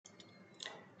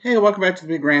Hey, welcome back to the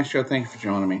Big Ranch Show. Thank you for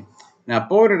joining me. Now,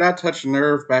 boy, did I touch a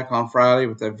nerve back on Friday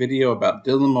with that video about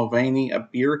Dylan Mulvaney, a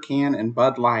beer can, and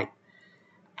Bud Light.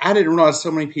 I didn't realize so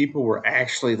many people were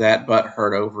actually that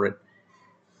butthurt over it.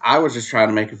 I was just trying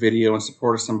to make a video in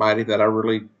support of somebody that I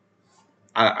really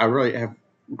have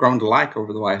grown to like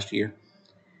over the last year,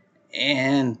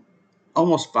 and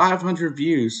almost 500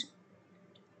 views.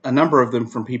 A number of them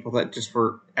from people that just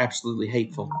were absolutely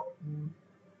hateful.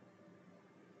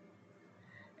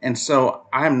 And so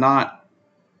I'm not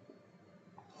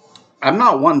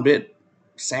one bit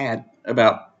sad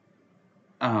about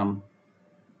um,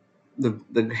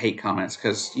 the hate comments,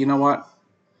 because you know what,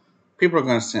 people are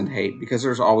going to send hate because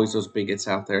there's always those bigots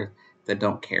out there that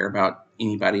don't care about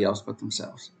anybody else but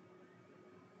themselves,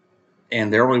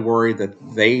 and they're only worried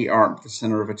that they aren't the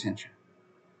center of attention.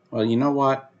 Well, you know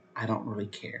what, I don't really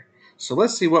care. So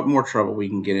let's see what more trouble we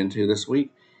can get into this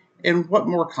week and what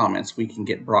more comments we can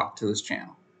get brought to this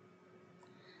channel.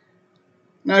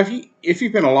 Now, if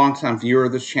you've been a long time viewer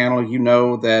of this channel, you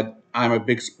know that I'm a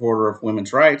big supporter of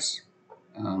women's rights,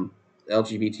 um,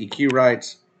 LGBTQ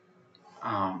rights.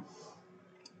 um,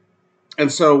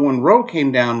 And so when Roe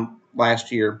came down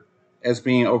last year as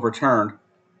being overturned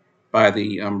by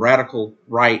the radical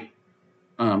right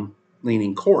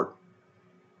leaning court,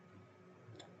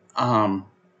 um,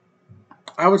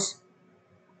 I was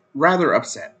rather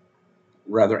upset,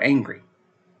 rather angry,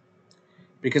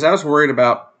 because I was worried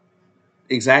about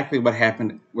exactly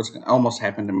what's almost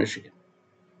happened in Michigan.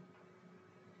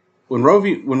 When Roe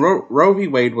v.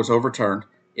 Wade was overturned,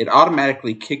 it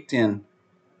automatically kicked in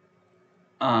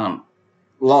um,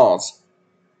 laws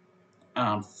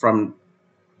from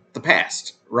the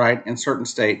past, right, in certain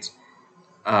states.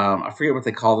 I forget what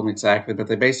they call them exactly, but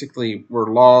they basically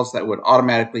were laws that would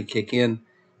automatically kick in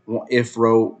if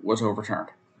Roe was overturned.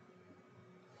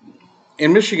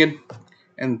 In Michigan,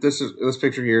 and this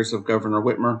picture here is of Governor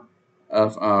Whitmer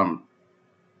of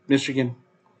Michigan.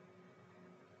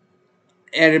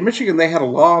 And in Michigan, they had a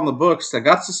law on the books that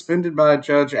got suspended by a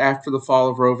judge after the fall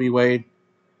of Roe v. Wade,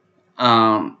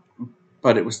 um,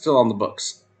 but it was still on the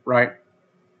books, right?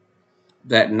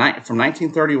 From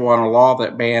 1931, a law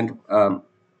that banned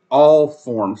all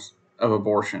forms of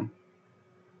abortion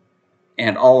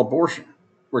and all abortion,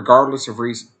 regardless of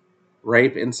reason.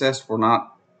 Rape, incest were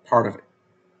not part of it.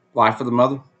 Life of the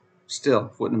mother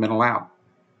still wouldn't have been allowed.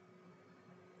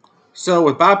 So,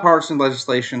 with bipartisan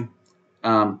legislation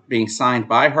being signed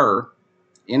by her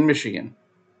in Michigan,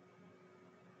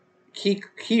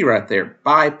 key right there,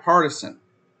 bipartisan,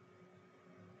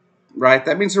 right?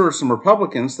 That means there were some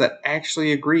Republicans that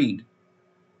actually agreed.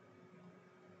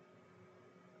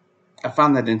 I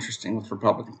find that interesting with the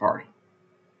Republican Party,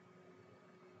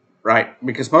 right?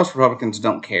 Because most Republicans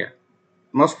don't care.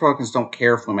 Most Republicans don't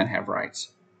care if women have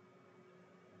rights.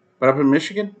 But up in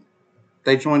Michigan,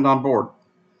 they joined on board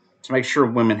to make sure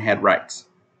women had rights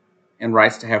and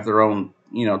rights to have their own,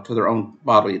 to their own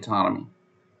bodily autonomy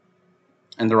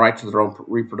and the right to their own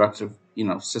reproductive,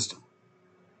 system.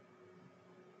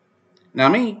 Now,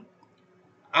 me,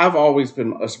 I've always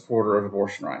been a supporter of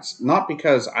abortion rights, not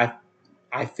because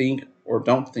I think or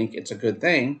don't think it's a good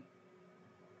thing,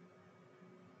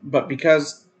 but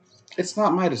because it's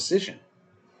not my decision.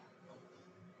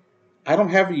 I don't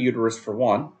have a uterus, for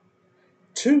one.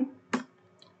 Two,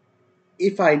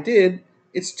 if I did,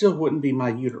 it still wouldn't be my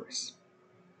uterus.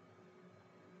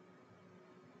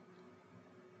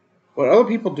 What other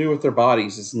people do with their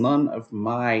bodies is none of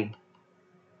my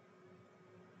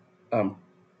um,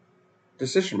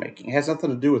 decision making. It has nothing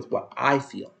to do with what I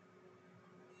feel.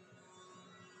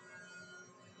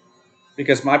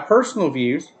 Because my personal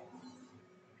views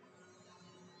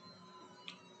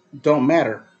don't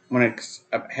matter when it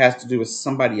has to do with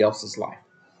somebody else's life.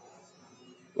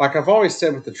 Like I've always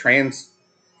said with the trans,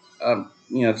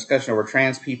 discussion over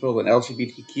trans people and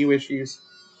LGBTQ issues,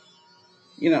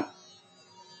 you know,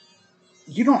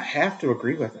 you don't have to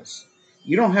agree with us.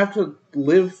 You don't have to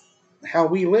live how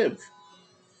we live.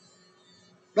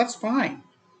 That's fine.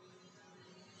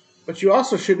 But you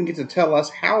also shouldn't get to tell us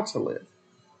how to live.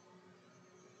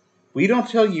 We don't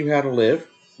tell you how to live.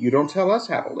 You don't tell us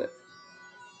how to live.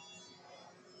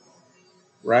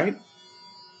 Right?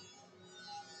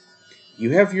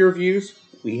 You have your views.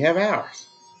 We have ours.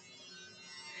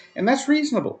 And that's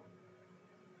reasonable.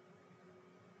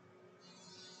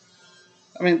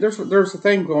 I mean, there's a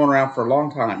thing going around for a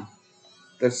long time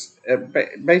that's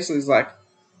basically is like,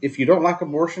 if you don't like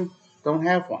abortion, don't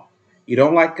have one. You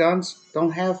don't like guns,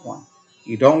 don't have one.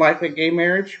 You don't like a gay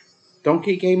marriage, don't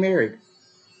get gay married.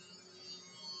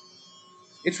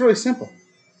 It's really simple.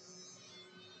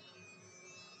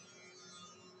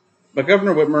 But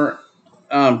Governor Whitmer,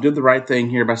 did the right thing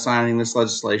here by signing this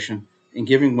legislation and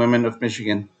giving women of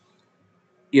Michigan,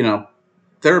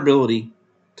 their ability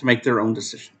to make their own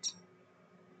decisions.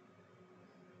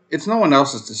 It's no one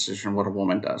else's decision what a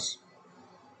woman does.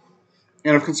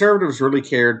 And if conservatives really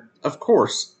cared, of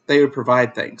course, they would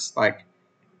provide things like,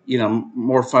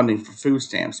 more funding for food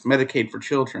stamps, Medicaid for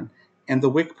children, and the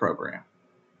WIC program.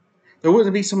 There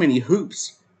wouldn't be so many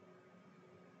hoops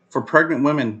for pregnant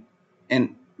women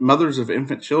and mothers of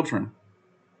infant children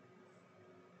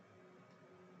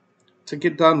to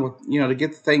get done with, to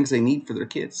get the things they need for their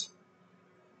kids.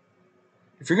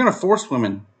 If you're going to force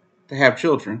women to have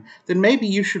children, then maybe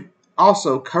you should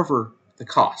also cover the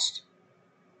cost.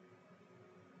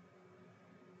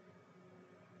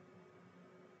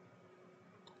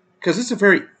 Because it's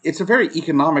a very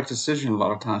economic decision a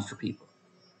lot of times for people.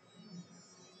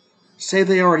 Say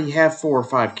they already have 4 or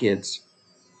 5 kids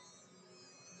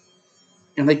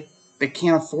and they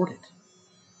can't afford it.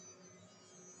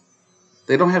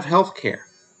 They don't have health care,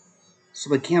 so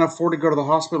they can't afford to go to the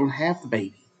hospital and have the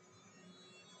baby,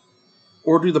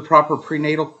 or do the proper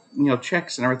prenatal,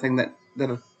 checks and everything that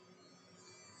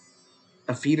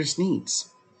a fetus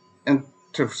needs, and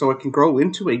so it can grow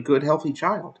into a good, healthy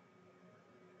child.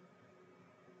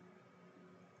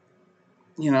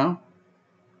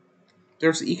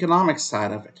 There's the economic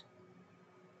side of it.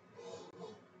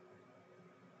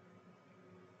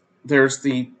 There's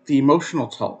the emotional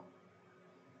toll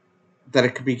that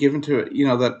it could be given to it,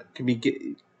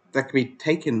 that could be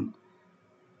taken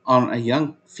on a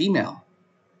young female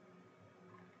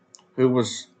who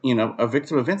was, a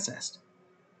victim of incest.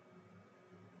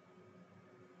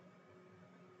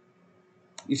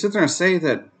 You sit there and say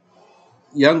that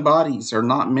young bodies are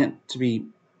not meant to be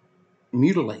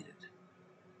mutilated,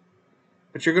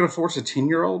 but you're going to force a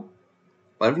 10-year-old,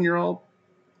 11-year-old,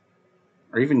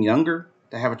 or even younger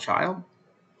to have a child,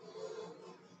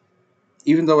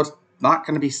 even though it's not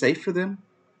going to be safe for them.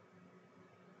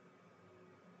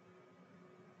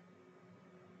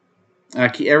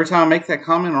 And every time I make that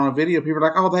comment on a video, people are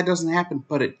like, oh, that doesn't happen.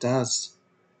 But it does.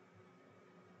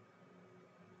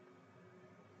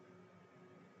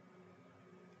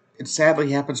 It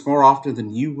sadly happens more often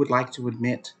than you would like to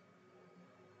admit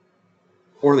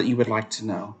or that you would like to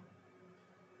know.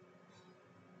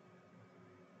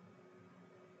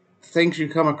 Things you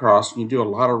come across when you do a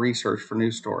lot of research for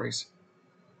news stories.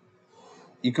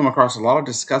 You come across a lot of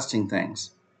disgusting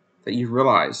things that you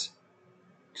realize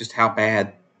just how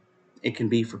bad it can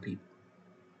be for people.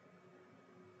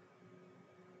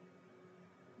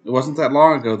 It wasn't that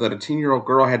long ago that a 10-year-old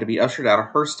girl had to be ushered out of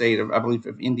her state of, I believe,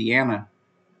 of Indiana,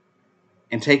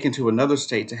 and taken to another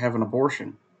state to have an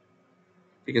abortion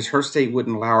because her state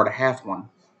wouldn't allow her to have one.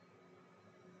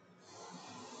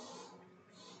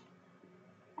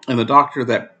 And the doctor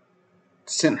that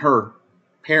sent her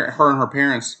and her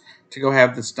parents to go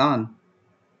have this done,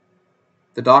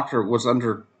 the doctor was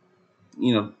under,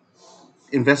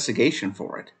 investigation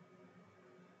for it.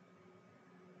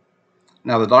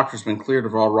 Now, the doctor's been cleared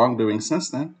of all wrongdoing since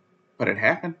then, but it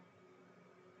happened.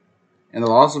 And the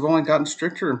laws have only gotten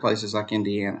stricter in places like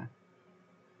Indiana.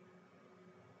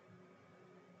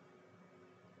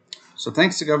 So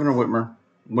thanks to Governor Whitmer,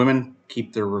 women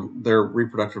keep their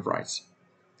reproductive rights,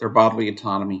 their bodily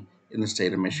autonomy in the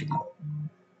state of Michigan.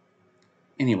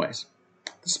 Anyways,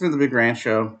 this has been the Big Ranch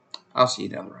Show. I'll see you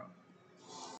down the road.